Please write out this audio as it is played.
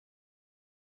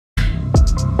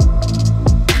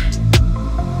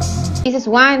This is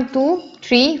 1, 2,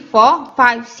 3, 4,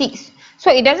 5, 6. So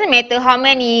it doesn't matter how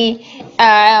many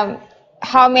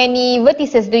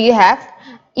vertices do you have.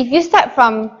 If you start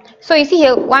from, so you see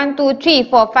here 1, 2, 3,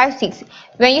 4, 5, 6.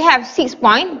 When you have 6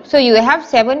 points, so you will have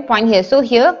 7 points here. So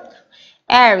here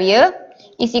area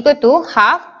is equal to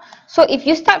half. So if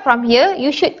you start from here,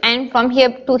 you should end from here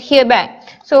to here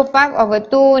back. So 5 over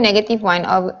 2, negative 1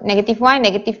 over negative 1,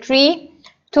 negative 3,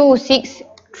 2, 6,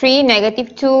 3,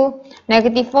 negative 2,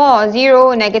 negative 4,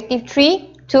 0, negative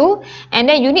 3, 2. And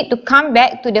then you need to come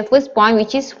back to the first point,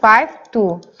 which is 5,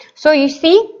 2. So you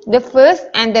see the first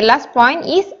and the last point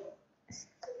is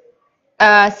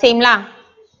same lah.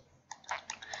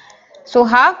 So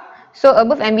half. So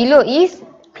above and below is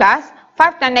plus.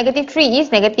 5 times negative 3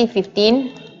 is negative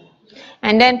 15.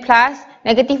 And then plus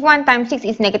negative 1 times 6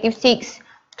 is negative 6.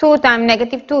 2 times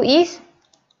negative 2 is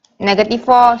negative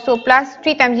 4. So plus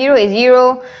 3 times 0 is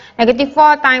 0. Negative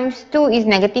 4 times 2 is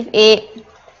negative 8.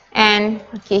 And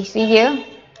okay, see here.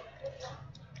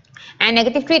 And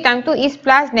negative 3 times 2 is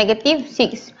plus negative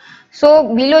 6.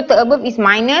 So below to above is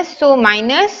minus. So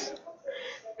minus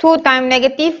 2 times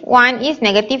negative 1 is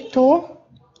negative 2.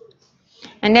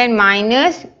 And then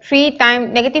minus 3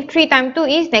 times negative 3 times 2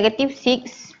 is negative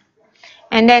 6.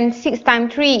 And then 6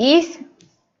 times 3 is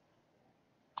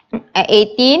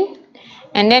 18.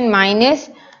 And then minus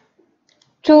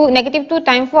 2, negative 2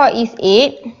 times 4 is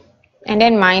 8. And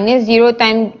then minus 0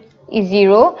 times is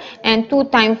 0. And 2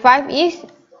 times 5 is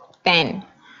 10.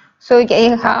 So you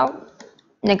get how?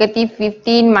 Negative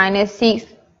 15 minus 6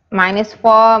 minus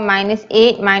 4 minus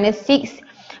 8 minus 6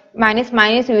 minus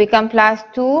minus will become plus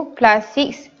 2 plus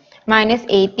 6 minus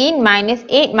 18 minus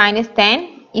 8 minus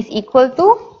 10 is equal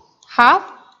to half.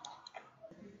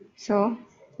 So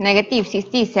negative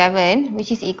 67,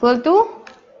 which is equal to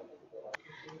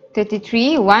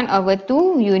 33 1 over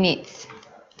 2 units.